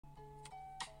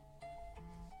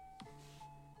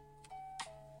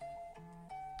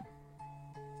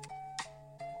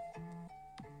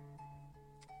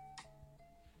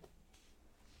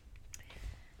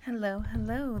Hello,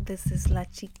 hello. This is La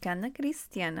Chicana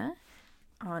Cristiana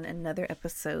on another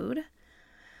episode.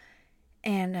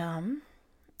 And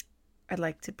I'd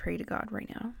like to pray to God right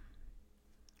now.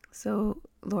 So,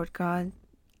 Lord God,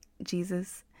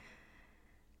 Jesus,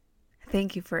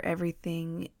 thank you for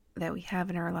everything that we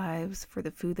have in our lives, for the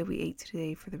food that we ate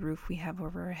today, for the roof we have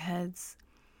over our heads,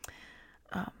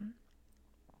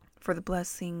 for the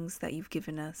blessings that you've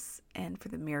given us, and for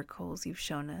the miracles you've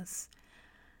shown us.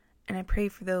 And I pray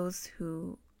for those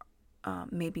who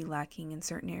may be lacking in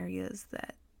certain areas,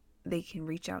 that they can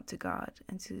reach out to God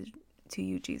and to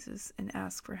you, Jesus, and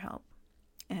ask for help,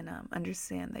 and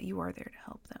understand that you are there to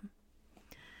help them.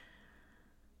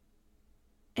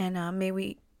 And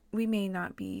we may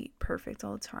not be perfect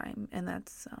all the time, and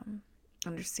that's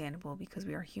understandable because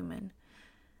we are human.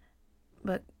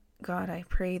 But God, I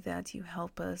pray that you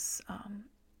help us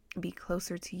be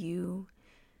closer to you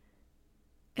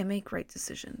and make the right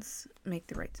decisions.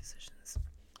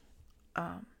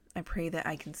 I pray that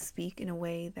I can speak in a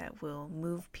way that will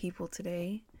move people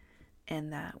today,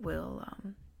 and that will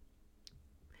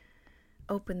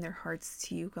open their hearts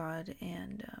to you, God,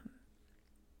 and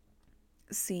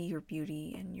see your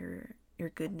beauty and your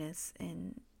goodness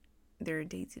in their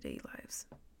day-to-day lives.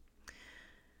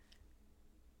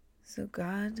 So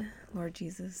God, Lord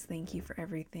Jesus, thank you for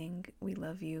everything. We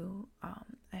love you.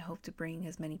 I hope to bring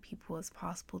as many people as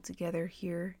possible together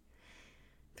here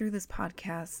through this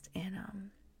podcast, and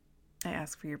I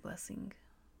ask for your blessing.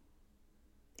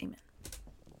 Amen.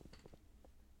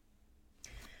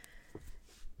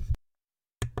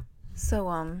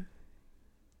 So,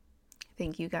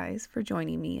 thank you guys for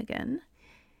joining me again.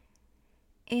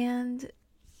 And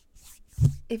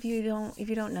if you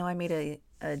don't know, I made a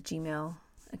Gmail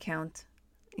account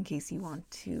in case you want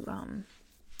to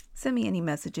send me any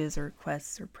messages or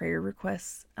requests or prayer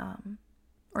requests,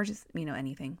 or just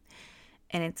anything.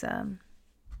 And it's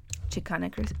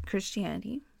Chicana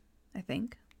Christianity, I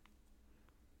think.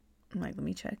 Let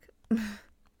me check.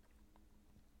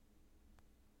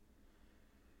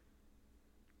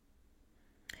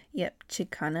 Yep,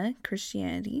 Chicana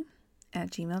Christianity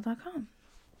at gmail.com.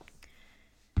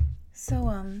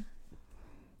 So,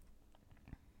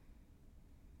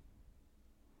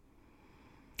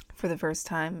 for the first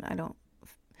time, I don't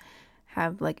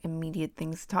have like immediate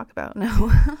things to talk about.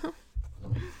 No.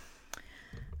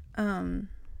 Let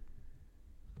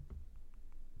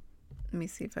me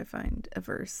see if I find a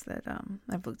verse that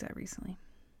I've looked at recently.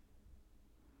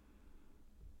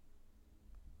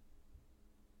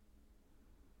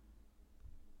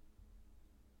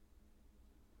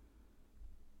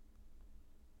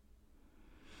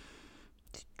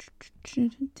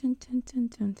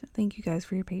 Thank you guys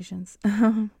for your patience.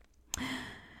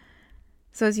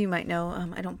 So as you might know,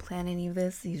 I don't plan any of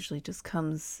this. It usually just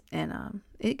comes, and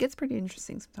it gets pretty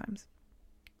interesting sometimes.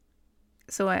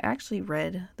 So I actually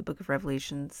read the book of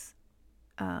Revelations,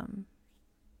 over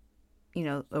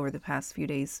the past few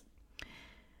days.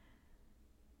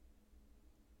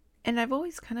 And I've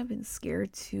always kind of been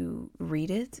scared to read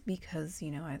it because,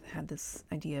 I've had this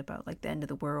idea about like the end of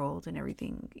the world and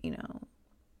everything,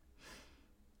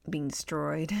 being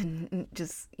destroyed and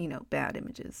just, bad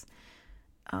images.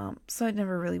 So I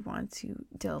never really wanted to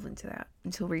delve into that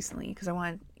until recently because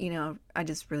I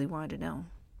just really wanted to know.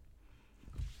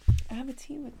 I have a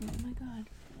tea with me. Oh my God.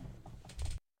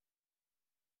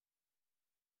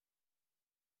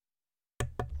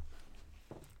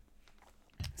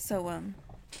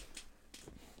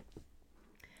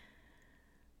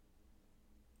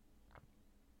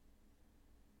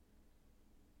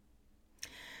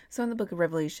 So in the book of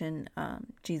Revelation,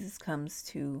 Jesus comes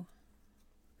to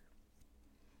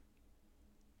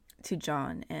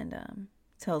John and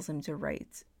tells him to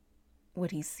write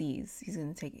what he sees. He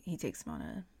takes him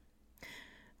on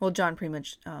John pretty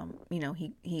much,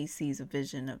 he sees a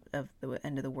vision of the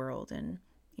end of the world and,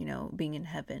 being in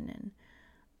heaven.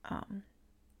 And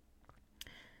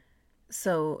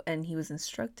and he was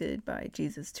instructed by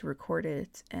Jesus to record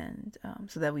it, and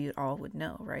so that we all would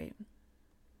know, right?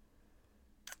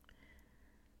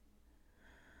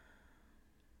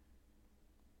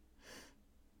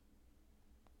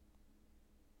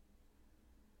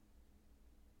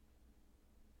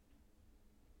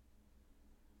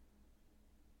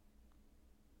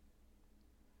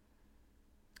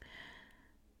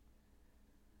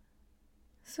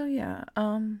 So yeah,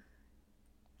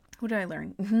 what did I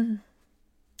learn?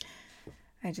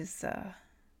 I just I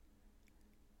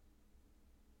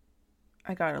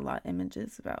got a lot of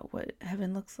images about what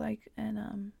heaven looks like,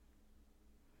 and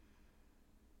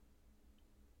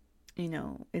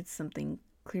it's something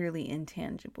clearly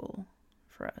intangible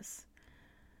for us.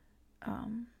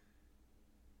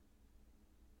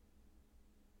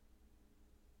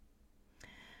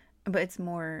 But it's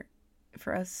more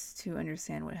for us to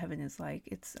understand what heaven is like.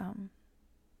 It's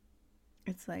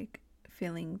like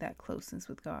feeling that closeness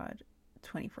with God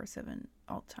 24/7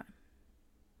 all the time.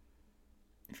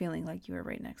 Feeling like you are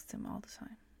right next to him all the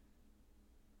time.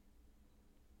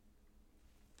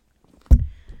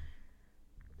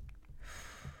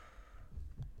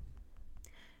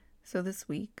 So this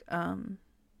week,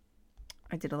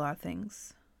 I did a lot of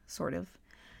things, sort of.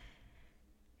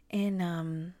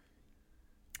 And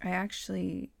I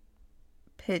actually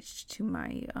pitched to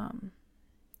my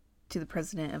to the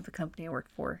president of the company I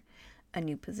worked for a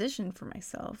new position for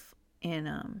myself.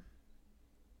 And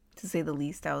to say the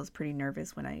least, I was pretty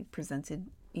nervous when I presented,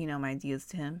 my ideas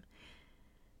to him.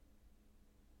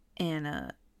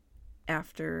 And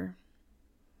after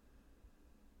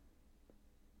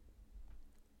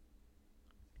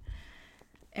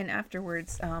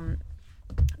afterwards, I'm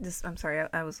sorry,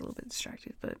 I was a little bit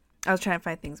distracted, but I was trying to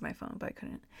find things on my phone, but I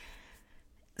couldn't.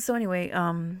 So anyway,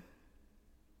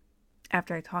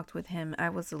 after I talked with him, I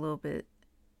was a little bit,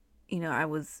 I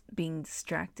was being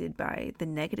distracted by the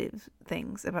negative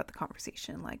things about the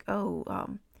conversation. Like,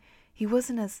 he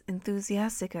wasn't as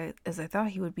enthusiastic as I thought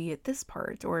he would be at this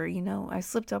part. Or, I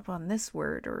slipped up on this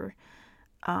word. Or,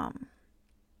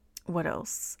 what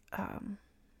else?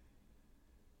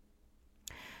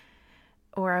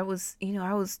 Or I was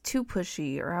too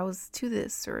pushy, or I was too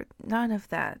this, or none of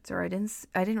that, or I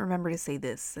didn't remember to say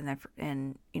this,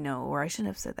 and or I shouldn't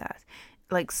have said that.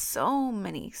 Like so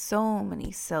many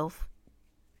self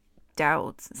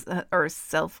doubts or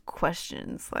self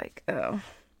questions, like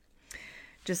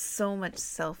just so much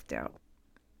self doubt,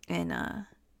 and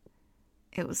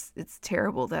it's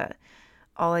terrible that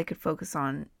all I could focus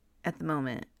on at the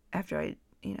moment after I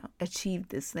achieved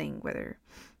this thing, whether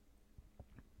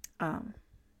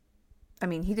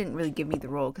he didn't really give me the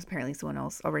role because apparently someone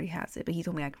else already has it, but he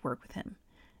told me I could work with him,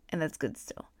 and that's good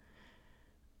still.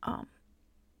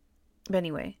 But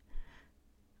anyway,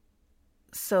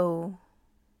 so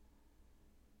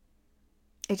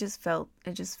it just felt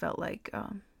like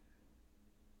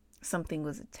something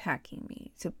was attacking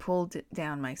me to pull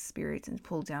down my spirit and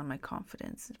pull down my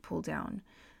confidence and pull down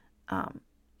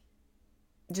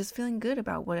just feeling good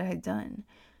about what I had done,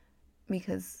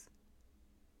 because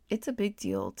it's a big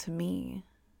deal to me,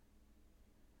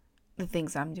 the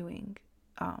things I'm doing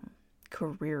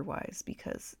career-wise,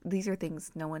 because these are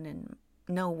things no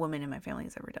woman in my family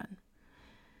has ever done.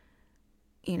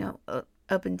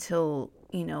 Up until,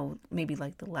 maybe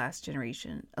like the last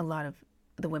generation, a lot of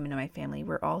the women in my family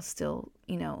were all still,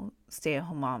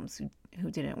 stay-at-home moms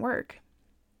who didn't work,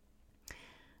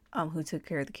 who took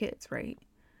care of the kids, right?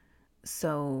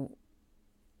 So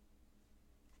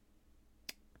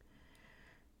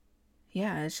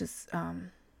yeah, it's just,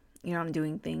 I'm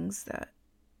doing things that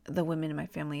the women in my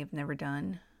family have never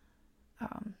done.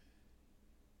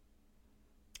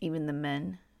 Even the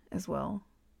men as well.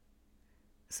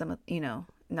 Some,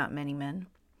 not many men.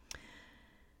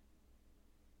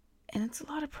 And it's a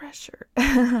lot of pressure,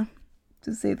 to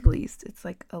say the least. It's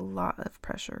like a lot of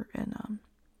pressure. And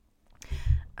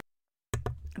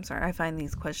I'm sorry, I find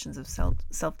these questions of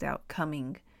self-doubt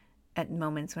coming at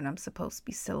moments when I'm supposed to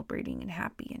be celebrating and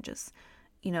happy and just,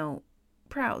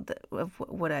 proud of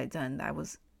what I'd done. That I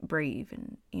was brave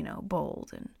and,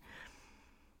 bold, and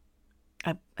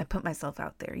I put myself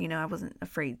out there. I wasn't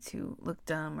afraid to look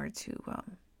dumb or to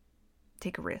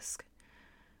take a risk.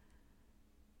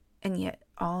 And yet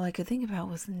all I could think about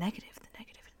was the negative.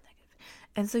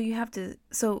 And so you have to,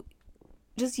 so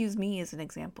just use me as an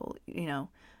example.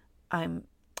 I'm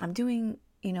doing,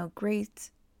 great,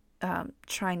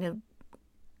 trying to,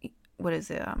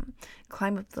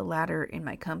 climb up the ladder in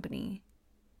my company.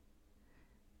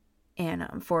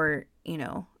 And for,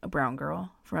 a brown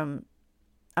girl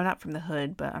I'm not from the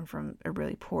hood, but I'm from a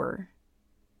really poor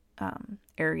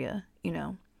area,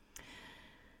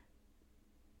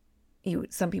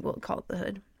 some people would call it the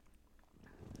hood.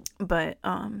 But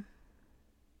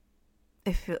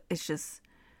it's just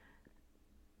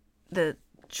the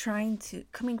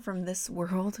coming from this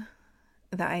world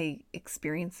that I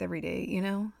experience every day,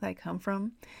 that I come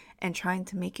from, and trying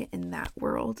to make it in that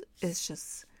world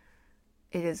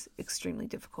it is extremely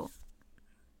difficult.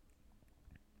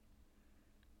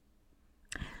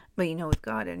 But with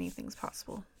God, anything's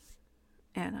possible.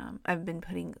 And I've been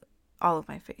putting all of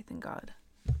my faith in God,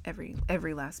 every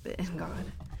last bit in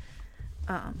God.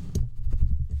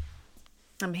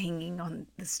 I'm hanging on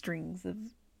the strings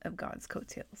of God's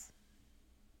coattails.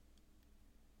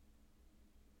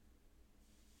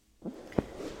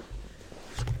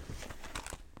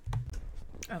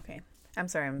 Okay, I'm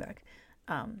sorry, I'm back.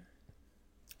 I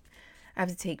have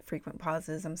to take frequent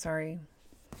pauses. I'm sorry.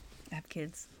 have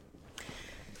kids.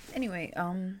 Anyway,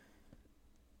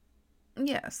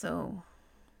 yeah, so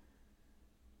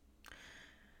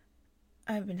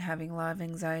I've been having a lot of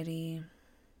anxiety.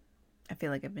 I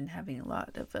feel like I've been having a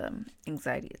lot of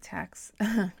anxiety attacks.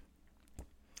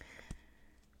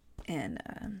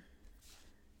 And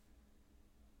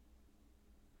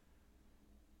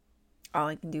all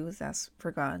I can do is ask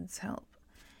for God's help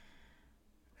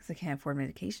because I can't afford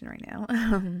medication right now.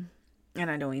 And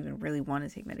I don't even really want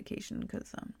to take medication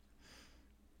because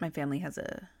my family has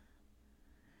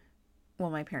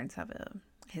my parents have a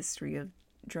history of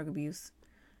drug abuse.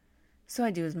 So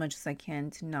I do as much as I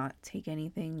can to not take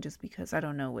anything just because I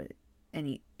don't know what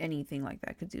anything like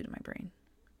that could do to my brain,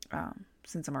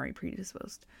 since I'm already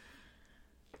predisposed.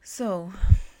 So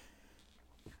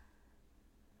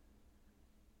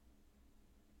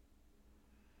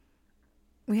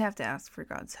we have to ask for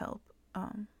God's help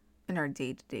in our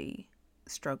day-to-day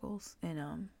struggles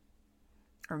and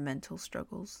our mental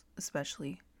struggles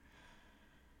especially.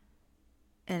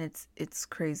 And it's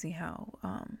crazy how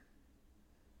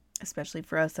especially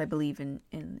for us, I believe in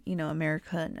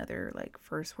America and other like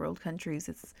first world countries,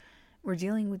 we're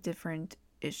dealing with different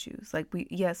issues. Like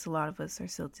a lot of us are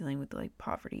still dealing with like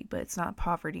poverty, but it's not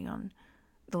poverty on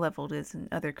the level it is in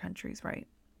other countries, right?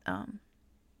 But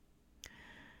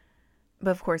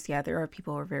of course, yeah, there are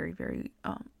people who are very, very,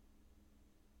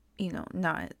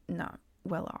 not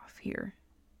well off here,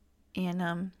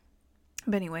 and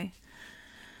but anyway,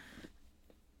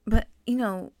 but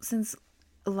since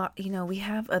a lot, we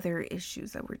have other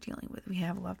issues that we're dealing with. We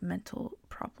have a lot of mental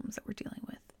problems that we're dealing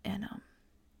with, and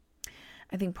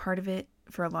I think part of it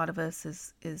for a lot of us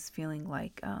is feeling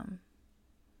like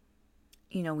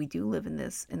we do live in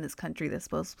this country that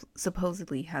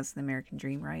supposedly has the American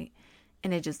dream, right?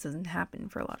 And it just doesn't happen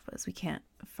for a lot of us. We can't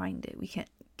find it. We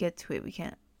can't get to it. We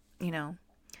can't,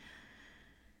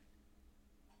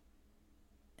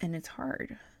 and it's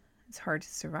hard. It's hard to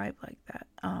survive like that.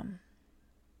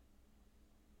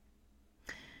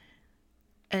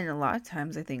 And a lot of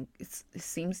times I think it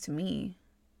seems to me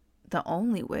the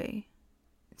only way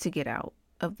to get out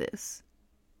of this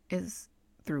is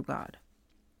through God.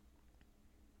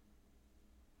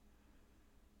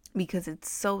 Because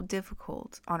it's so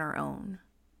difficult on our own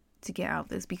to get out of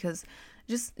this, because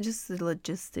just the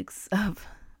logistics of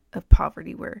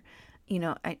poverty where,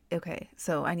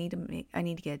 so I need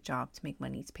to get a job to make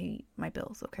money to pay my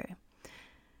bills, okay?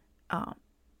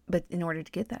 But in order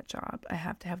to get that job, I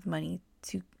have to have the money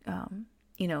to,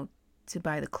 to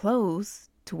buy the clothes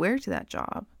to wear to that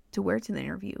job, to wear to the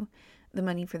interview, the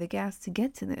money for the gas to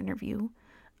get to the interview,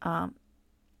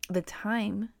 the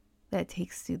time that it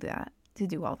takes to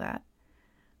do all that.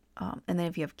 And then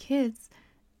if you have kids,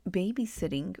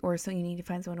 babysitting, or so you need to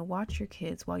find someone to watch your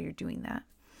kids while you're doing that.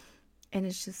 And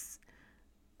it's just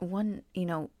one,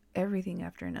 everything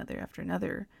after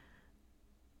another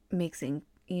makes it,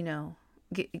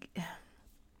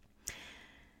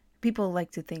 people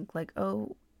like to think like,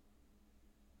 oh,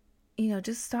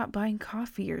 just stop buying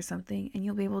coffee or something and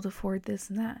you'll be able to afford this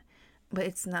and that. But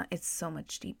it's not, it's so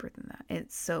much deeper than that.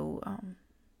 It's so,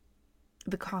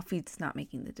 the coffee's not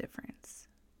making the difference.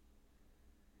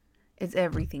 It's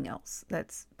everything else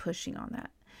that's pushing on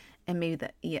that. And maybe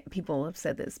that, people have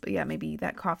said this, but maybe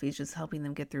that coffee is just helping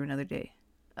them get through another day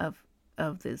of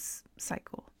this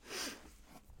cycle.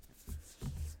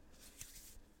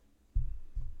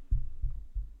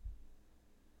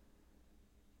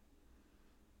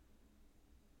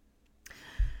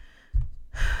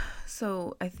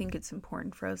 So I think it's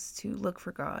important for us to look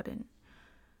for God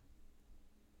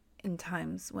in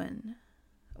times when,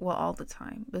 all the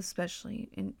time, but especially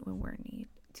when we're in need,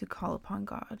 to call upon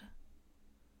God,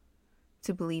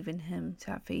 to believe in Him, to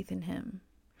have faith in Him,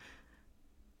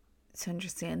 to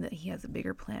understand that He has a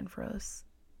bigger plan for us,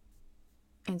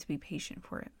 and to be patient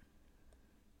for it.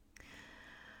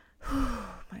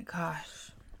 Oh my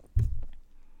gosh.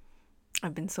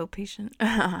 I've been so patient.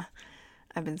 I've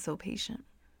been so patient.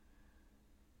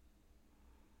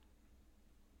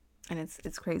 And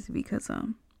it's crazy because I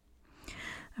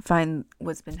find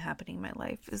what's been happening in my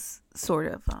life is sort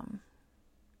of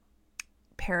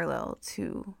parallel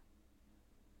to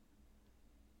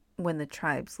when the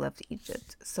tribes left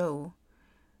Egypt. So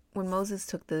when Moses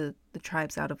took the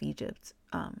tribes out of Egypt,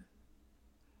 God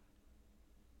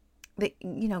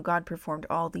performed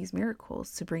all these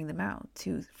miracles to bring them out,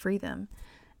 to free them.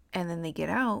 And then they get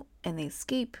out and they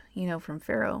escape, from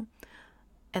Pharaoh.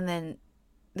 And then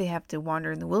they have to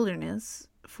wander in the wilderness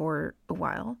for a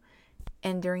while.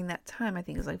 And during that time, I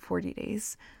think it was like 40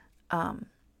 days,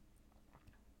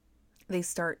 they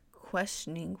start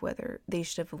questioning whether they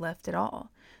should have left at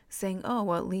all, saying, oh,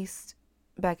 well, at least,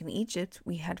 back in Egypt,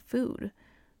 we had food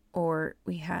or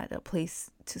we had a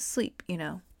place to sleep, you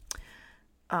know.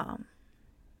 Um,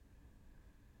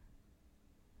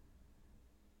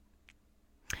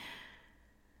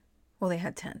 well, they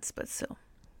had tents, but still.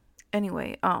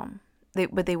 Anyway,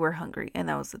 they were hungry, and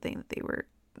that was the thing, that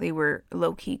they were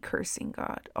low key cursing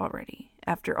God already.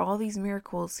 After all these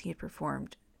miracles he had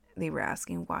performed, they were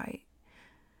asking why,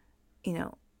 you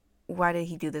know, why did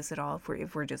he do this at all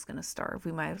if we're just gonna starve?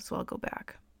 We might as well go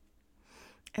back.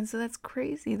 And so that's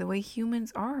crazy the way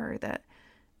humans are, that,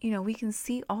 you know, we can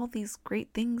see all these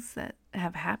great things that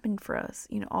have happened for us,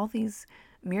 you know, all these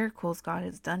miracles God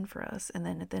has done for us, and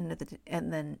then at the end of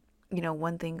and then, you know,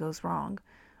 one thing goes wrong,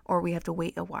 or we have to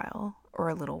wait a while or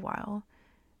a little while,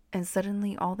 and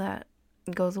suddenly all that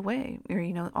goes away, or,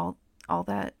 you know, all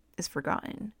that is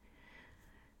forgotten.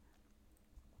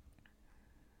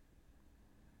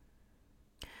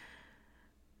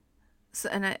 So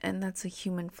and that's a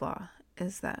human flaw,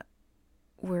 is that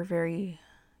we're very,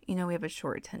 you know, we have a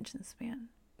short attention span.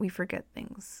 We forget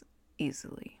things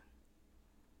easily,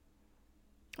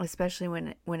 especially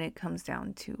when it comes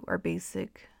down to our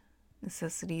basic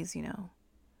necessities, you know.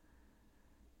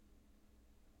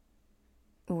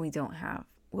 When we don't have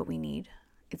what we need,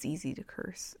 it's easy to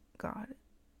curse God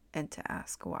and to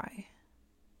ask why.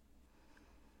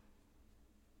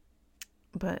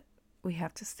 But we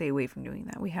have to stay away from doing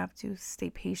that. We have to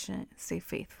stay patient, stay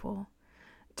faithful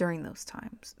during those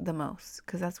times the most,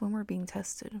 because that's when we're being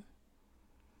tested.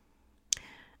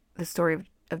 The story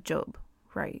of Job,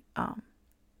 right?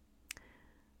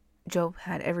 Job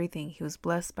had everything. He was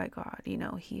blessed by God. You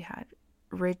know, he had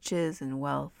riches and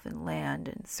wealth and land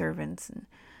and servants and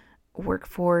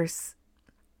workforce,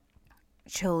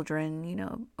 children, you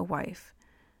know, a wife.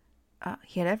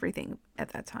 He had everything at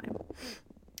that time.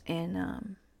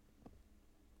 And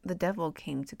the devil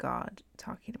came to God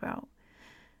talking about,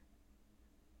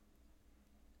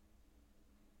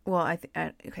 well, I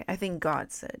think God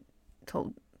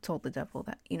told the devil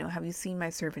that, you know, have you seen my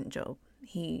servant Job?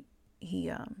 He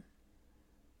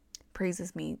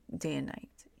praises me day and night.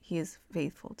 He is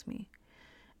faithful to me.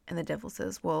 And the devil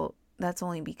says, well, that's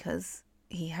only because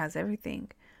he has everything.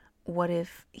 What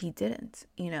if he didn't?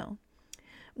 You know,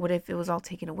 what if it was all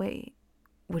taken away?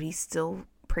 Would he still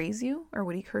praise you, or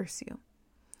would he curse you?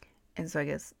 And so I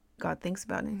guess God thinks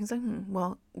about it, and he's like,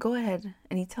 well, go ahead.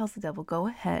 And he tells the devil, go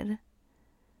ahead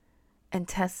and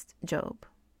test Job,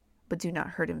 but do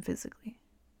not hurt him physically.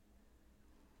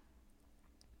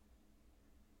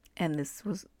 And this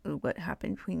was what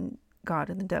happened between God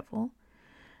and the devil.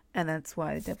 And that's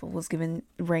why the devil was given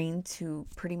reign to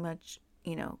pretty much,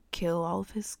 you know, kill all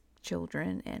of his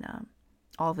children and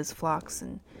all of his flocks.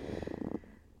 And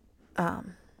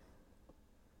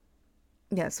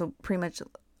yeah, so pretty much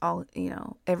all, you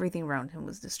know, everything around him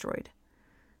was destroyed.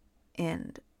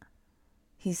 And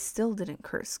he still didn't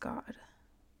curse God.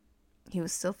 He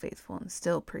was still faithful and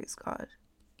still praised God,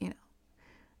 you know,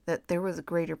 that there was a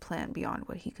greater plan beyond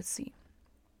what he could see.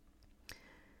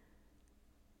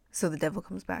 So the devil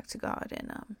comes back to God,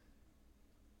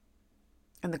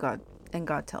 and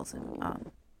God tells him,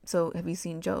 so have you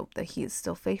seen Job, that he is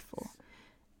still faithful?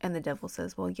 And the devil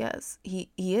says, well, yes, he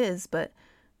is, but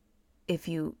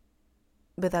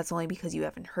that's only because you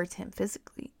haven't hurt him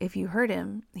physically. If you hurt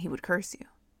him, he would curse you.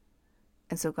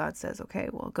 And so God says, okay,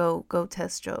 well, go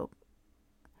test Job,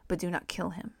 but do not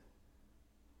kill him.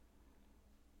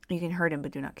 You can hurt him,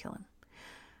 but do not kill him.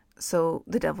 So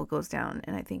the devil goes down,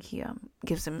 and I think he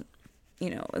gives him,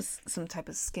 you know, some type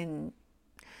of skin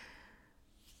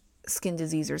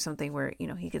disease or something, where, you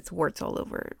know, he gets warts all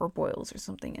over, or boils or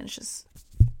something, and it's just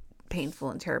painful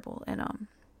and terrible. And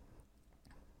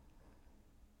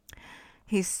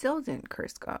he still didn't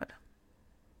curse God.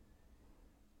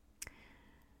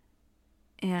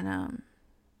 And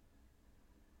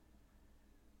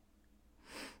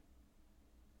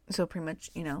so pretty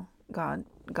much, you know, God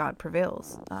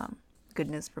prevails.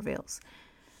 Goodness prevails.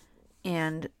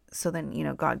 And so then, you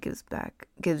know, God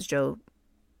gives Job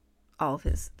all of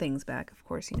his things back. Of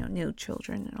course, you know, new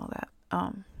children and all that.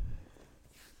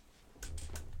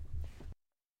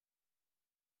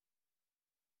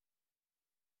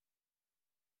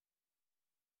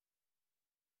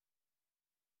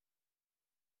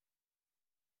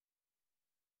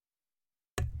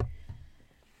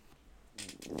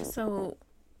 So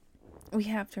we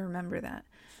have to remember that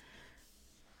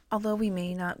although we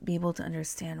may not be able to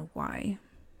understand why,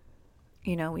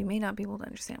 you know, we may not be able to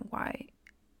understand why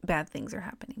bad things are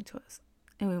happening to us,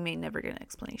 and we may never get an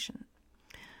explanation.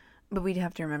 But we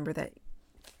have to remember that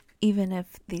even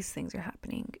if these things are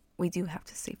happening, we do have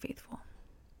to stay faithful.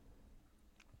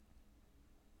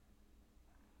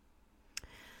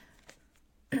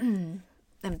 and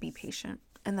be patient.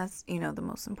 And that's, the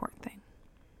most important thing.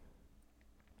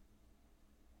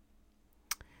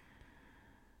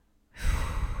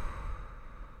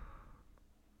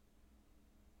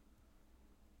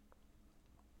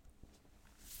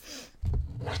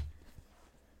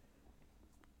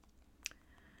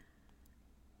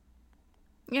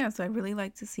 Yeah, so I'd really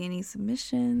like to see any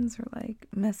submissions or like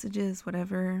messages,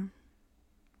 whatever.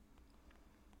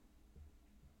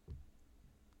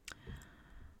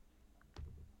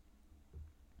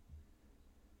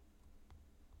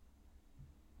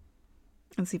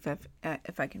 And see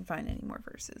if I can find any more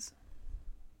verses.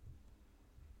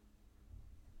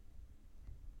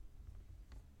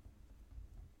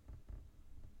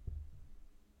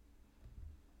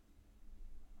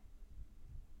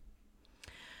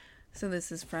 So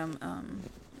this is from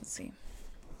let's see.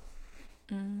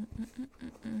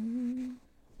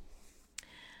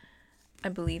 I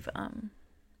believe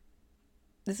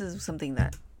this is something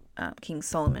that King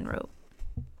Solomon wrote,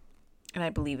 and I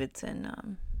believe it's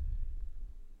in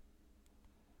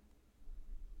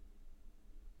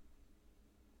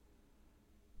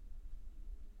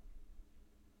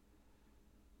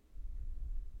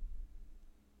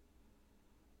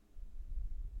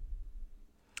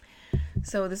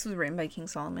so this was written by King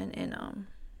Solomon in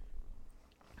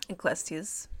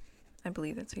Ecclesiastes. I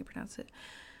believe that's how you pronounce it.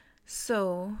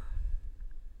 So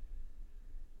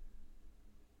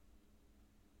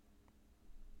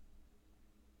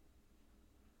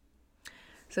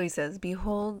he says,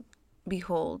 Behold,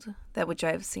 that which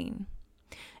I have seen.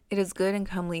 It is good and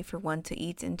comely for one to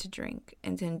eat and to drink,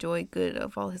 and to enjoy good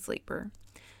of all his labor,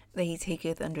 that he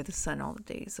taketh under the sun all the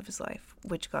days of his life,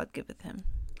 which God giveth him,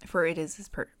 for it is his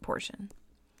portion.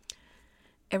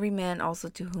 Every man also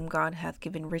to whom God hath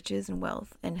given riches and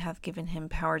wealth, and hath given him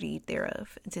power to eat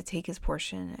thereof, and to take his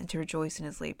portion, and to rejoice in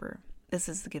his labor. This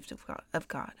is the gift of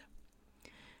God.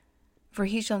 For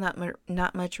he shall not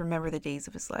much remember the days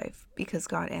of his life, because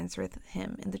God answereth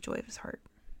him in the joy of his heart.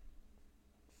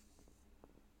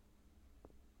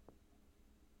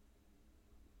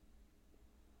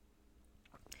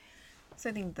 So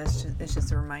I think it's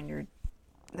just a reminder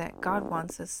that God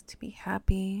wants us to be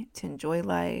happy, to enjoy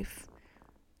life,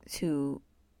 to,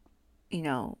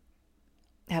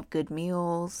 have good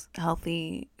meals,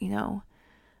 healthy,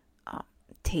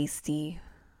 tasty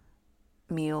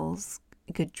meals,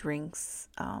 good drinks,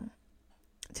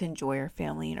 to enjoy our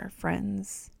family and our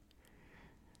friends,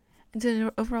 and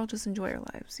to overall just enjoy our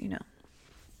lives,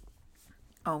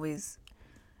 Always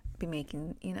be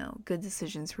making, good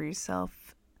decisions for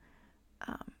yourself.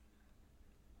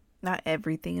 Not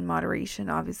everything in moderation,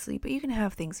 obviously, but you can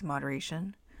have things in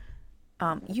moderation.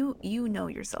 You know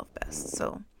yourself best,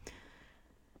 so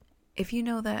if you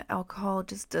know that alcohol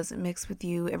just doesn't mix with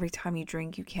you every time you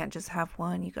drink, you can't just have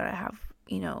one, you gotta have,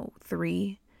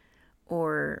 3,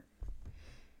 or,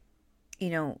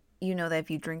 that if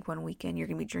you drink one weekend, you're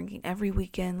gonna be drinking every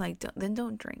weekend, then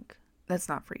don't drink. That's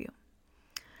not for you.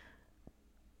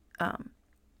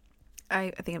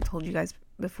 I think I've told you guys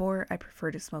before, I prefer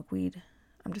to smoke weed.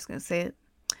 I'm just gonna say it.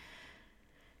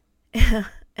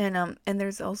 and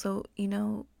there's also,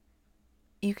 you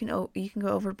can go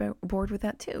overboard with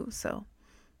that too. So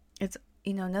it's,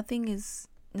 nothing is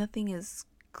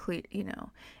clear.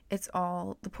 It's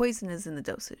all, the poison is in the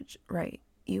dosage, right?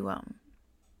 You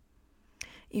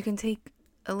can take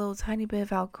a little tiny bit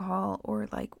of alcohol, or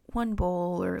like one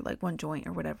bowl, or like one joint,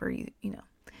 or whatever,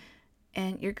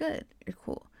 and you're good. You're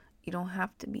cool. You don't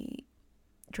have to be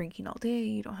drinking all day.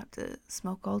 You don't have to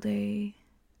smoke all day.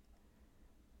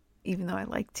 Even though I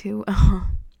like to,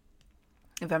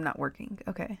 if I'm not working,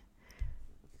 okay.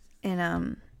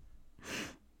 And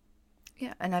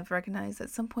yeah, and I've recognized at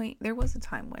some point there was a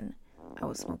time when I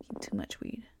was smoking too much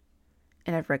weed,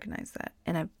 and I've recognized that,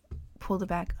 and I've pulled it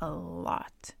back a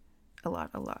lot.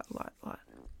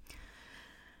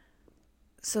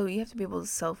 So you have to be able to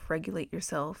self-regulate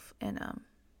yourself, and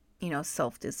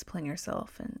self-discipline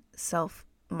yourself, and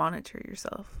self-monitor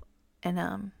yourself,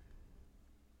 and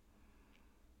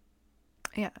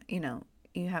yeah,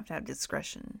 you have to have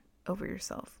discretion over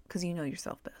yourself, because you know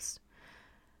yourself best.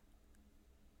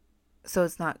 So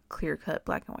it's not clear-cut,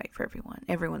 black and white for everyone.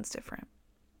 Everyone's different.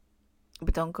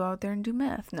 But don't go out there and do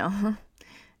meth. No.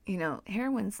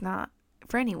 Heroin's not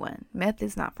for anyone. Meth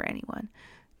is not for anyone.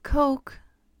 Coke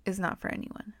is not for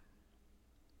anyone.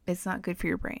 It's not good for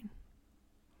your brain.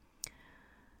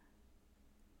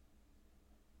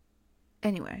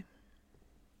 Anyway,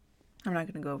 I'm not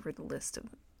going to go over the list of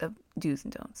do's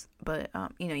and don'ts, but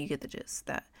you get the gist,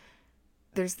 that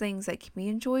there's things that can be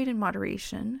enjoyed in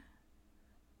moderation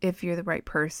if you're the right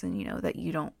person, that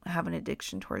you don't have an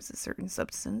addiction towards a certain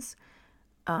substance.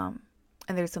 And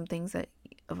there's some things that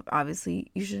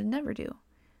obviously you should never do.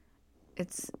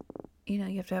 It's, you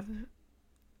have to have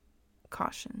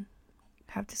caution,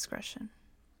 have discretion.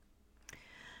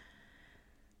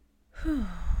 Whew.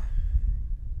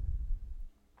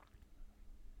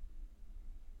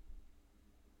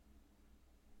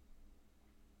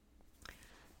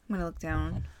 I'm gonna look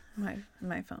down my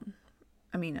phone.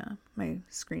 My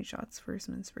screenshots for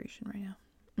some inspiration right now.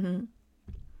 Mm-hmm.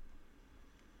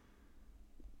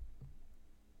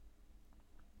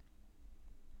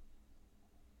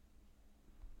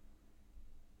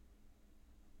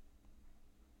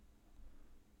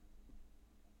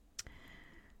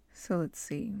 So let's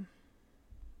see.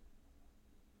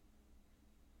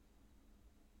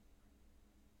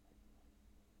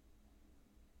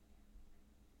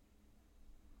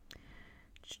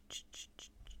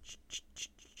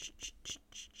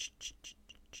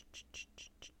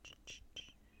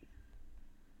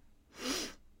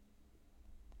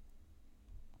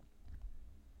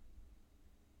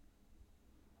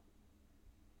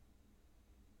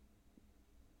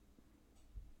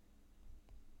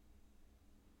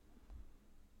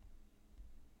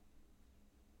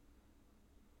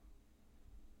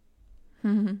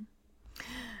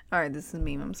 All right, this is a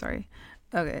meme. I'm sorry.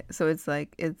 Okay, so it's a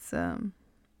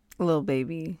little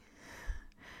baby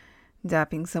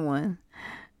dapping someone,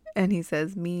 and he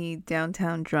says, "Me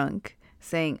downtown drunk,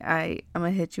 saying I'm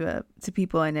gonna hit you up to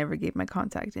people I never gave my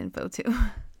contact info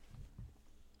to."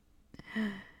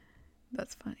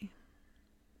 That's funny.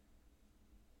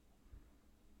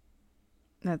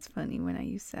 That's funny when I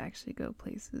used to actually go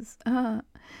places.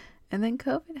 And then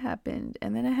COVID happened,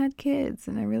 and then I had kids,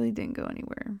 and I really didn't go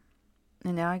anywhere.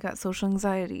 And now I got social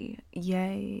anxiety.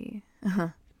 Yay.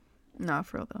 Not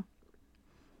for real, though.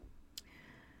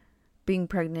 Being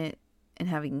pregnant and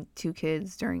having 2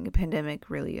 kids during a pandemic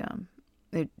really,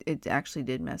 it actually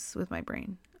did mess with my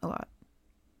brain a lot.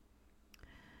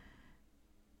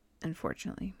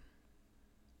 Unfortunately.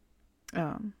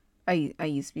 I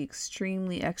used to be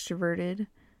extremely extroverted,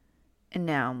 and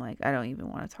now I'm like, I don't even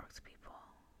want to talk to people.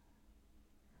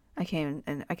 I can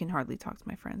hardly talk to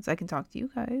my friends. I can talk to you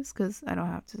guys because I don't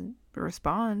have to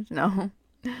respond. No.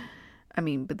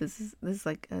 But this is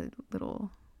like a little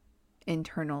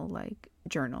internal like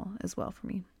journal as well for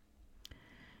me.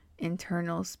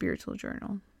 Internal spiritual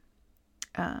journal.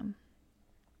 But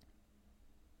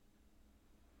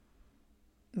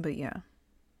yeah,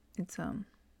 it's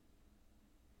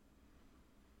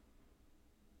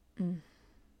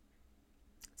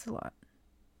it's a lot.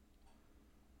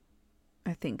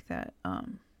 I think that I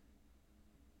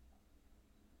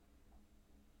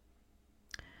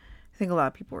think a lot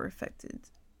of people were affected,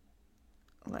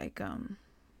 like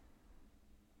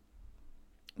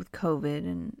with COVID,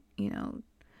 and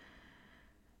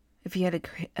if you had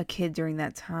a kid during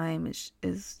that time, is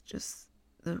just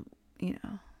the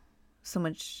so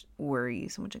much worry,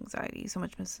 so much anxiety, so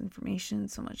much misinformation,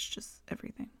 so much just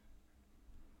everything.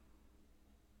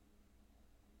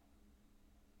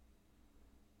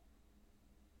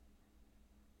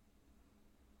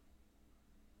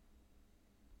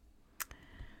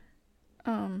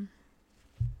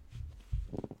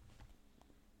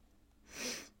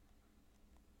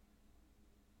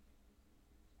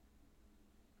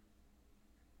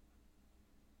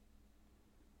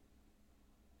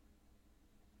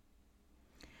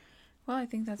 Well, I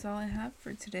think that's all I have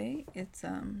for today. It's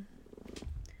been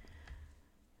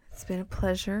a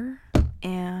pleasure,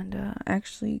 and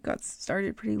actually got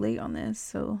started pretty late on this,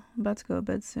 so I'm about to go to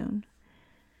bed soon.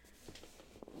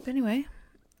 But anyway,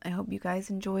 I hope you guys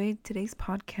enjoyed today's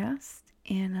podcast,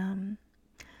 and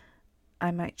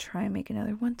I might try and make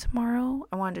another one tomorrow.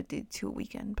 I wanted to do 2 a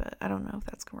weekend, but I don't know if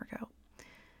that's gonna work out.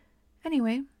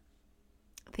 Anyway,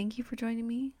 thank you for joining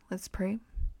me. Let's pray.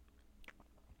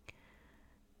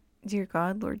 Dear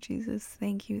God, Lord Jesus,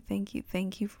 thank you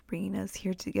for bringing us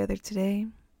here together today.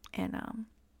 And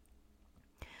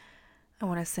I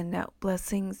want to send out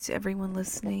blessings to everyone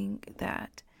listening,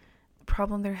 that the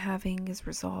problem they're having is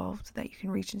resolved, that you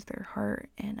can reach into their heart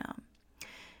and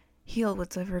heal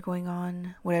whatever is going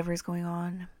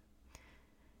on,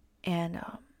 and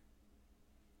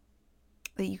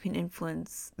that you can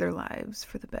influence their lives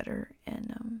for the better,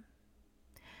 and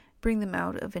bring them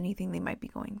out of anything they might be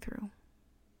going through.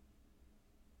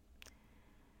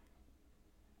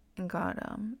 And God,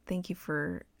 thank you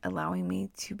for allowing me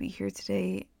to be here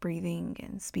today, breathing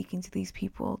and speaking to these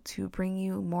people to bring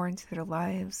you more into their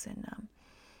lives. And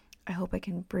I hope I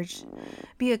can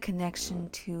be a connection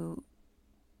to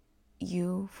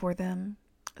you for them,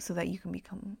 so that you can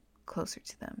become closer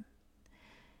to them.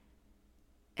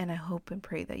 And I hope and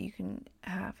pray that you can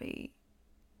have a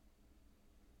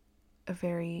a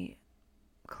very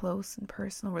close and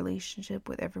personal relationship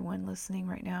with everyone listening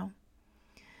right now.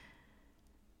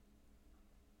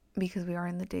 Because we are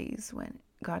in the days when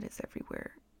God is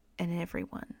everywhere and in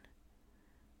everyone.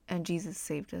 And Jesus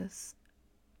saved us.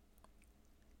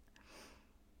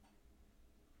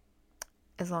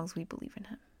 As long as we believe in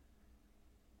him.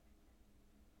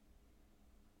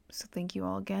 So thank you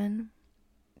all again.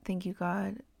 Thank you,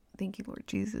 God. Thank you, Lord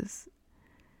Jesus.